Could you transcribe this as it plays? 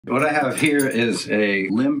What I have here is a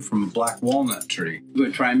limb from a black walnut tree. I'm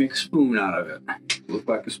going to try and make a spoon out of it. Look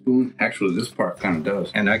like a spoon? Actually, this part kind of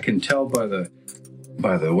does. And I can tell by the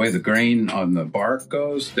way the grain on the bark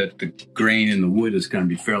goes that the grain in the wood is going to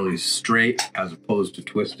be fairly straight as opposed to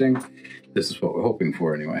twisting. This is what we're hoping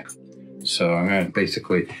for anyway. So I'm going to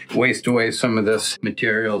basically waste away some of this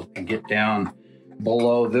material and get down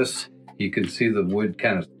below this. You can see the wood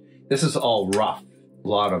kind of, this is all rough. A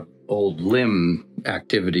lot of old limb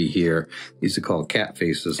activity here. These are called cat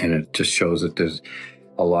faces, and it just shows that there's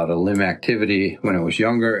a lot of limb activity when I was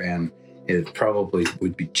younger, and it probably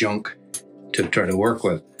would be junk to try to work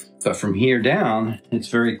with. But from here down, it's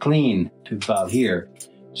very clean to about here.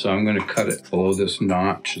 So I'm going to cut it below this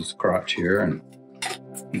notch, this crotch here, and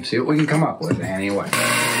see what we can come up with anyway.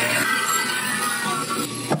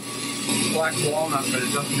 Black walnut, but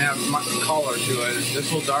it doesn't have much color to it.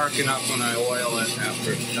 This will darken up when I oil it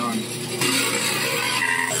after it's done.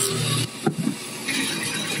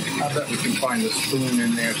 I bet we can find a spoon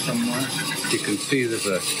in there somewhere. You can see there's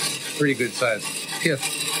a pretty good sized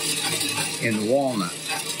pith in the walnut.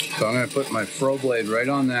 So I'm going to put my fro blade right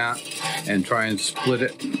on that and try and split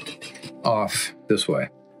it off this way.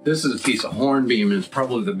 This is a piece of hornbeam, and it's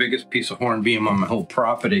probably the biggest piece of hornbeam on my whole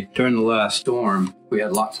property. During the last storm, we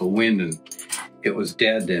had lots of wind and it was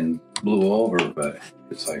dead and blew over, but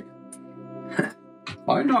it's like,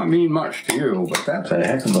 might not mean much to you, but that's a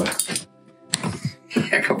heck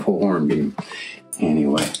of a hornbeam.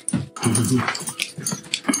 Anyway.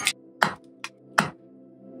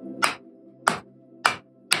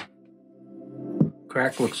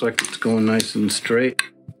 Crack looks like it's going nice and straight.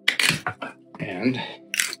 And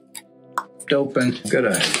open. Got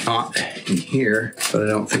a knot in here, but I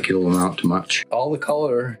don't think it'll amount to much. All the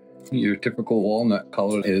color, your typical walnut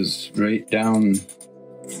color, is right down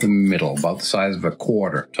the middle, about the size of a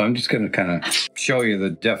quarter. So I'm just going to kind of show you the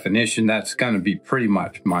definition. That's going to be pretty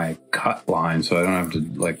much my cut line, so I don't have to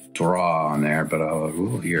like draw on there, but I'll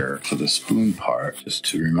rule here for the spoon part, just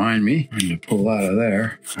to remind me. I'm going to pull out of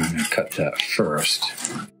there. I'm going to cut that first.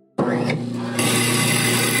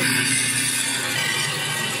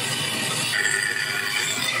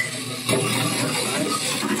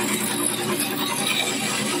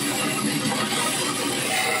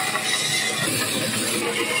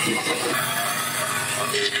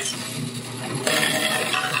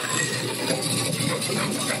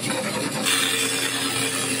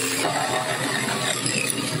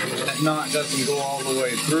 That knot doesn't go all the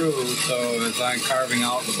way through, so as I'm carving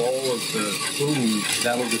out the bowl of the spoon,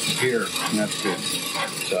 that'll disappear, and that's good.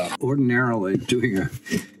 So, ordinarily, doing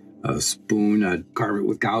a spoon, I'd carve it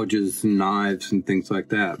with gouges and knives and things like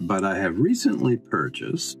that, but I have recently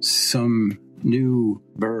purchased some new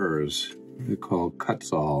burrs. They're called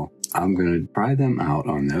Kutzall. I'm going to try them out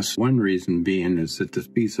on this. One reason being is that this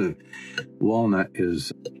piece of walnut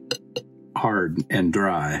is hard and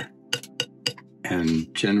dry.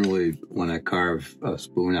 And generally, when I carve a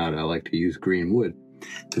spoon out, I like to use green wood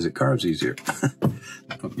because it carves easier.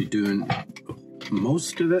 I'll be doing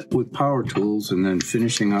most of it with power tools and then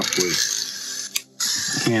finishing up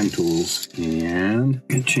with hand tools. And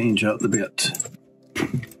I change out the bit.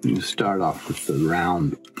 You start off with the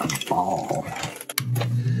round ball.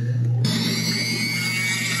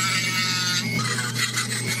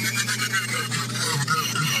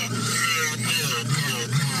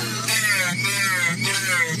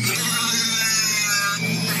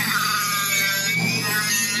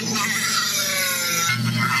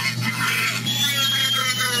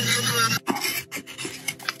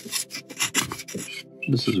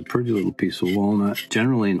 This is a pretty little piece of walnut.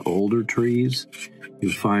 Generally in older trees,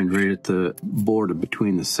 you find right at the border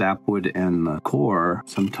between the sapwood and the core,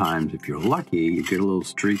 sometimes if you're lucky, you get a little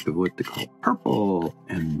streak of what they call purple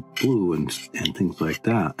and blue and things like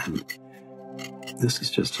that. And this is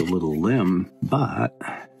just a little limb, but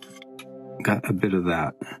got a bit of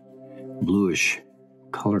that bluish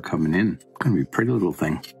color coming in. Gonna be a pretty little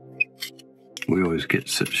thing. We always get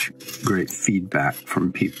such great feedback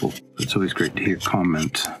from people. It's always great to hear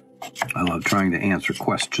comments. I love trying to answer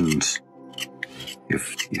questions,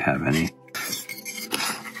 if you have any.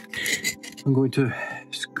 I'm going to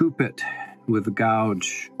scoop it with a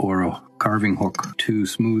gouge or a carving hook to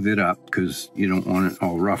smooth it up, because you don't want it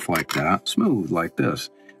all rough like that. Smooth like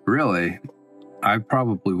this. Really, I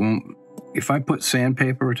probably won't. If I put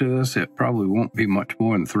sandpaper to this, it probably won't be much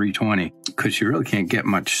more than 320, because you really can't get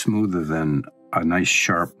much smoother than a nice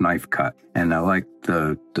sharp knife cut. And I like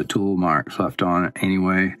the tool marks left on it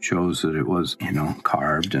anyway. Shows that it was, you know,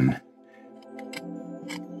 carved, and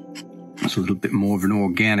it's a little bit more of an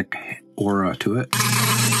organic aura to it.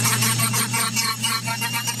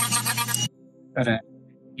 Got a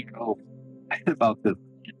So about the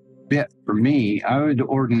bit for me, I would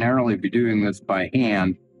ordinarily be doing this by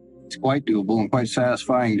hand. It's quite doable and quite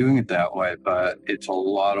satisfying doing it that way, but it's a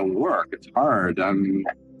lot of work. It's hard.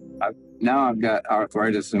 Now I've got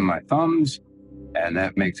arthritis in my thumbs, and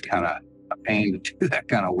that makes kind of a pain to do that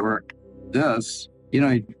kind of work. This,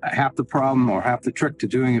 half the problem or half the trick to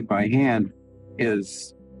doing it by hand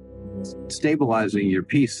is stabilizing your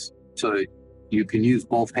piece so you can use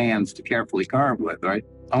both hands to carefully carve with, right?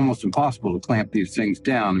 Almost impossible to clamp these things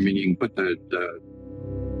down. I mean, you can put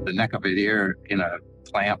the neck of it here in a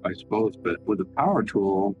clamp, I suppose, but with a power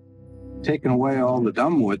tool, taking away all the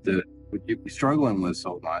dumb wood that you'd be struggling with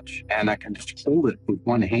so much, and I can just hold it with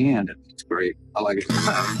one hand. It's great. I like it.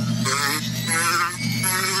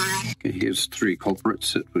 Okay, here's 3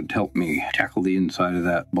 culprits that would help me tackle the inside of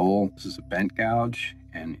that bowl. This is a bent gouge,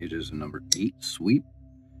 and it is a number 8 sweep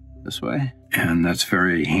this way, and that's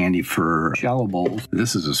very handy for shallow bowls.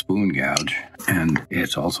 This is a spoon gouge, and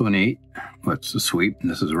it's also an 8. That's the sweep,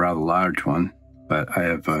 and this is a rather large one, but I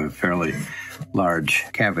have a fairly large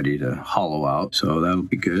cavity to hollow out, so that'll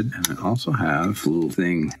be good. And I also have a little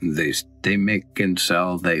thing they make and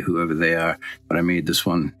sell, whoever they are, but I made this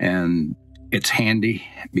one, and it's handy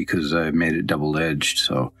because I made it double-edged,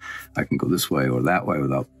 so I can go this way or that way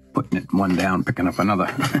without putting it one down, picking up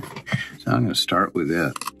another. So I'm going to start with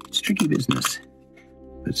it. It's tricky business.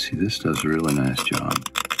 Let's see, this does a really nice job.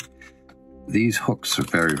 These hooks are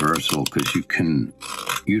very versatile because you can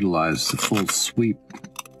utilize the full sweep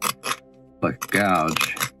like a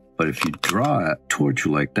gouge, but if you draw it towards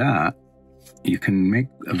you like that, you can make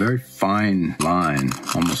a very fine line,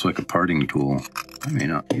 almost like a parting tool. I may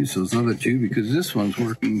not use those other 2 because this one's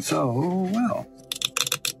working so well.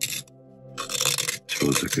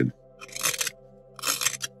 Suppose I could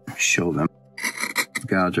show them.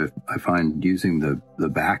 Gouge, I find using the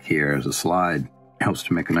back here as a slide helps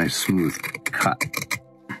to make a nice smooth cut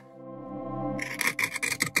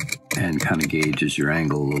and kind of gauges your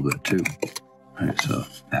angle a little bit too. All right, so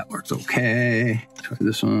that works okay. Try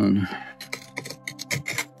this one.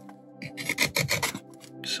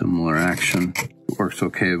 Similar action. It works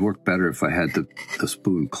okay. It worked better if I had the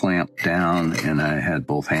spoon clamped down and I had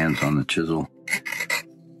both hands on the chisel.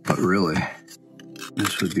 But really,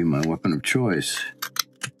 this would be my weapon of choice.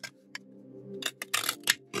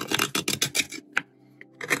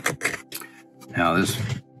 Now this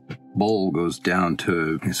bowl goes down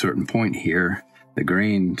to a certain point here. The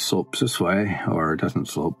grain slopes this way, or it doesn't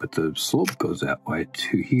slope, but the slope goes that way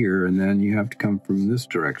to here, and then you have to come from this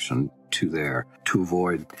direction to there to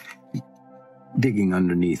avoid digging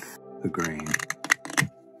underneath the grain,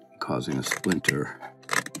 causing a splinter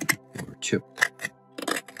or chip.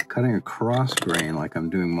 Cutting across grain, like I'm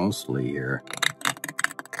doing mostly here,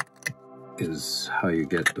 is how you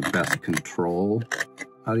get the best control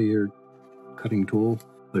out of your cutting tool.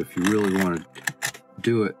 But if you really want to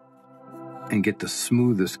do it and get the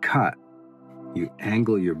smoothest cut, you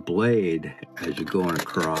angle your blade as you're going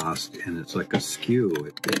across, and it's like a skew.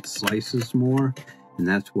 It slices more, and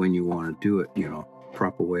that's when you want to do it,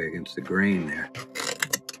 proper way against the grain there.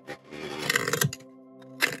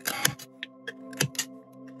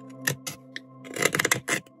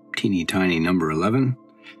 Teeny tiny number 11.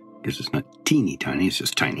 Because it's not teeny tiny, it's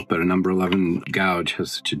just tiny. But a number 11 gouge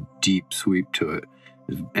has such a deep sweep to it,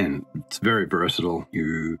 and it's very versatile.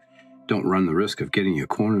 You don't run the risk of getting your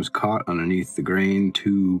corners caught underneath the grain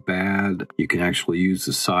too bad. You can actually use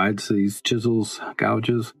the sides of these chisels,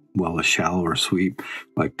 gouges, while a shallower sweep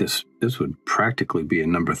like this would practically be a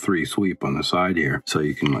number 3 sweep on the side here. So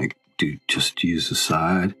you can just use the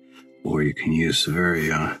side, or you can use the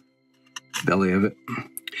very belly of it.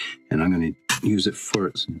 And I'm going to use it for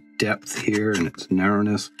its depth here and its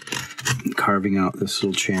narrowness, carving out this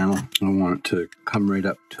little channel. I want it to come right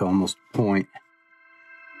up to almost point.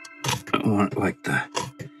 I want it like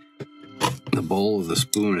the bowl of the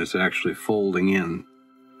spoon is actually folding in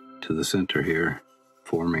to the center here,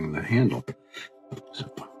 forming the handle. So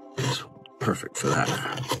it's perfect for that.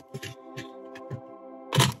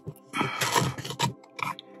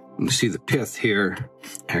 You see the pith here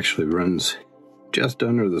actually runs just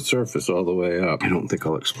under the surface all the way up. I don't think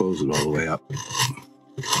I'll expose it all the way up.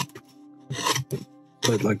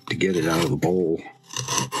 But I'd like to get it out of the bowl.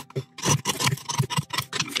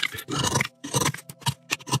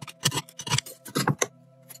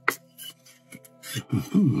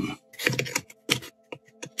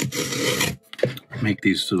 Make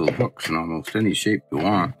these little hooks in almost any shape you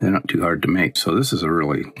want. They're not too hard to make. So this is a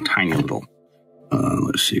really tiny little,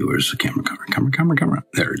 let's see, where's the camera cover? Camera.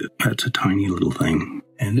 There it is. That's a tiny little thing.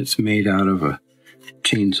 And it's made out of a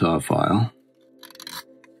chainsaw file.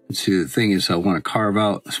 See, the thing is, I want to carve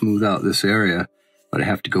out, smooth out this area, but I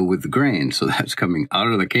have to go with the grain. So that's coming out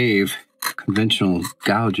of the cave. Conventional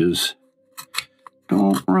gouges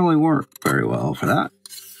don't really work very well for that.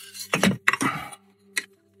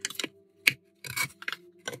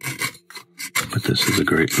 But this is a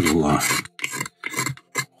great little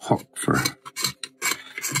hook for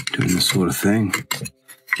doing this sort of thing.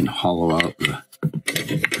 You can hollow out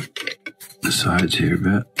the sides here a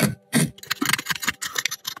bit.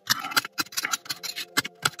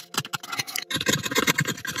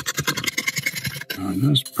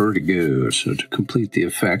 That's pretty good. So to complete the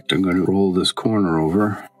effect, I'm going to roll this corner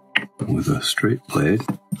over with a straight blade.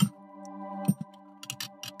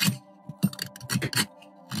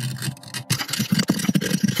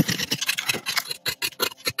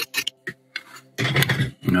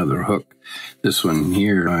 Another hook. This one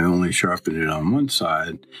here, I only sharpened it on one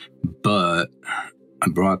side, but I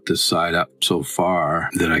brought this side up so far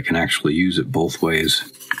that I can actually use it both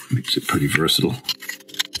ways. Makes it pretty versatile.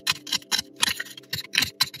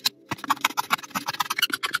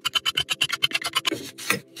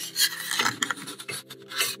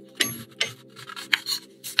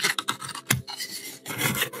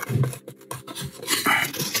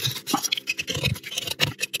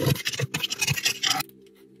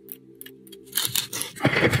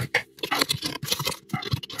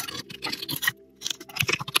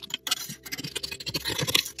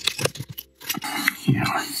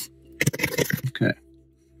 Okay.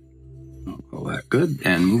 I'll call that good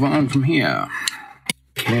and move on from here.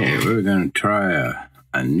 Okay, we're going to try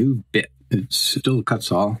a new bit. It still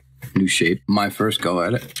cuts all. New shape. My first go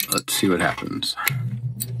at it. Let's see what happens.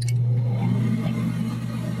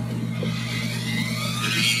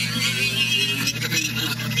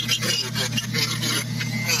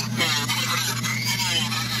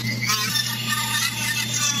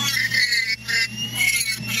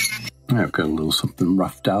 I've got a little something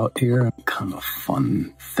roughed out here. Kind of a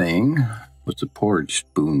fun thing. What's a porridge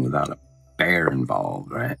spoon without a bear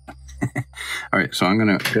involved, right? All right, so I'm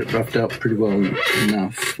going to get it roughed out pretty well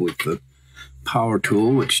enough with the power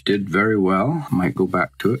tool, which did very well. I might go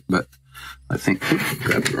back to it, but I think, oops,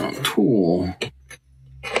 grabbed the wrong tool.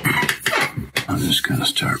 I'm just going to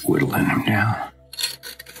start whittling him down.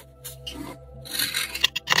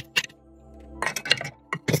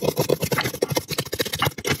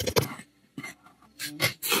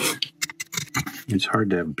 It's hard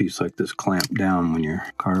to have a piece like this clamped down when you're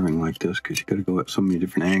carving like this because you got to go at so many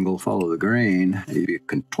different angles, follow the grain. Maybe a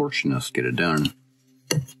contortionist get it done.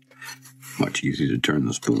 Much easier to turn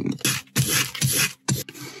the spoon.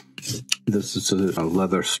 This is a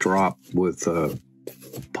leather strop with a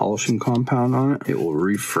polishing compound on it. It will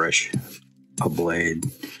refresh a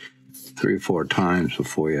blade 3 or 4 times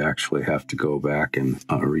before you actually have to go back and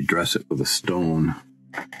redress it with a stone.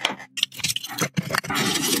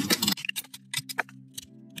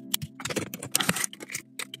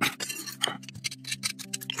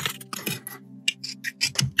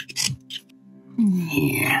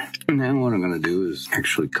 Yeah. And then what I'm going to do is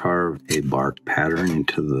actually carve a bark pattern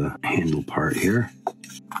into the handle part here.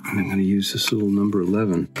 And I'm going to use this little number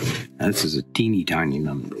 11. Now, this is a teeny tiny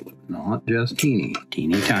number 11. Not just teeny,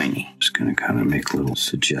 teeny tiny. Just going to kind of make little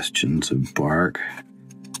suggestions of bark.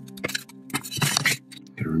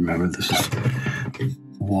 Got to remember this is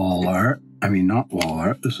wall art. I mean, not wall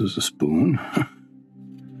art. This is a spoon.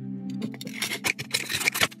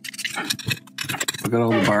 I got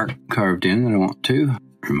all the bark carved in that I want to.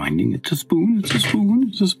 Reminding it's a spoon, it's a spoon,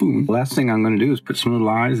 it's a spoon. The last thing I'm going to do is put some little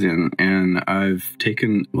eyes in, and I've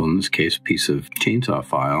taken, well, in this case, a piece of chainsaw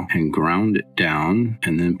file and ground it down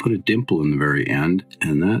and then put a dimple in the very end,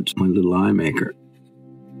 and that's my little eye maker.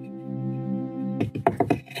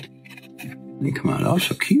 They come out all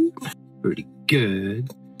so cute. Pretty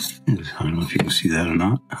good. I don't know if you can see that or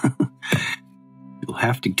not. You'll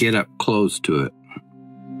have to get up close to it.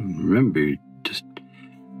 Remember, just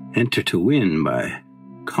enter to win by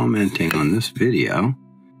commenting on this video.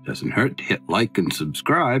 Doesn't hurt to hit like and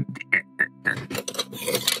subscribe.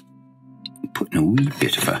 Putting a wee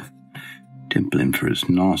bit of a dimple in for his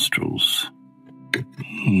nostrils.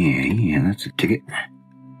 Yeah, that's a ticket.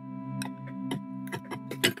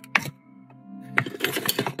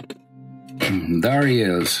 There he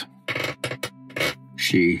is.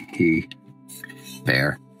 She, he,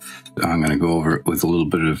 there. I'm going to go over it with a little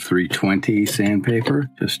bit of 320 sandpaper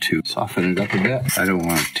just to soften it up a bit. I don't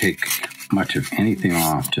want to take much of anything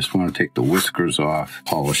off. Just want to take the whiskers off,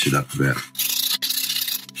 polish it up a bit.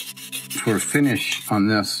 For a finish on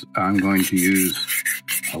this, I'm going to use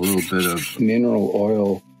a little bit of mineral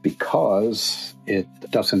oil because it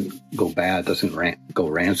doesn't go bad, doesn't go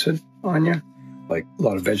rancid on you. like a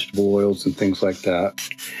lot of vegetable oils and things like that.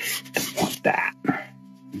 Don't want that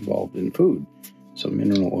involved in food. So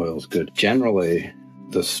mineral oil is good. Generally,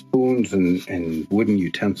 the spoons and wooden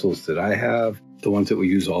utensils that I have, the ones that we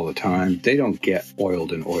use all the time, they don't get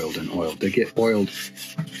oiled and oiled and oiled. They get oiled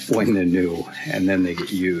when they're new, and then they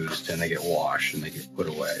get used, and they get washed, and they get put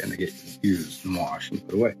away, and they get used and washed and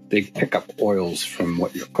put away. They pick up oils from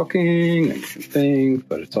what you're cooking and different things,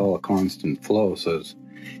 but it's all a constant flow, so it's,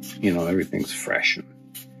 you know, everything's fresh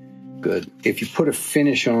and good. If you put a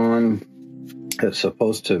finish on that's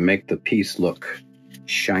supposed to make the piece look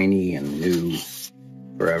shiny and new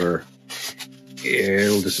forever,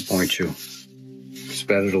 it'll disappoint you. It's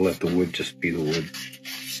better to let the wood just be the wood.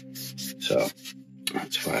 So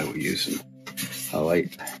that's why we're using a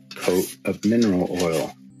light coat of mineral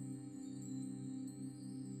oil.